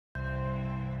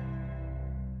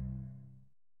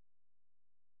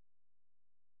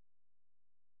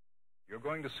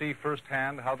going to see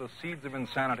firsthand how the seeds of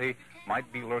insanity might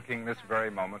be lurking this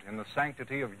very moment in the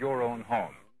sanctity of your own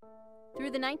home.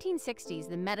 Through the 1960s,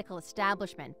 the medical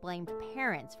establishment blamed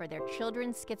parents for their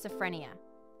children's schizophrenia.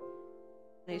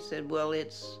 They said, well,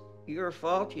 it's your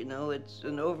fault, you know, it's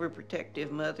an overprotective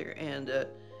mother and a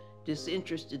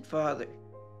disinterested father.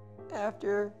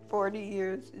 After 40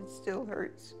 years, it still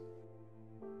hurts.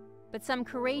 But some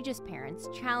courageous parents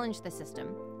challenged the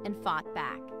system and fought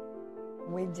back.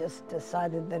 We just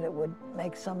decided that it would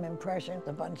make some impression,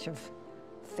 a bunch of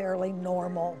fairly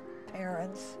normal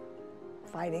parents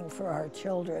fighting for our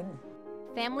children.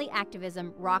 Family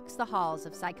activism rocks the halls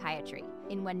of psychiatry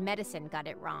in When Medicine Got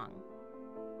It Wrong.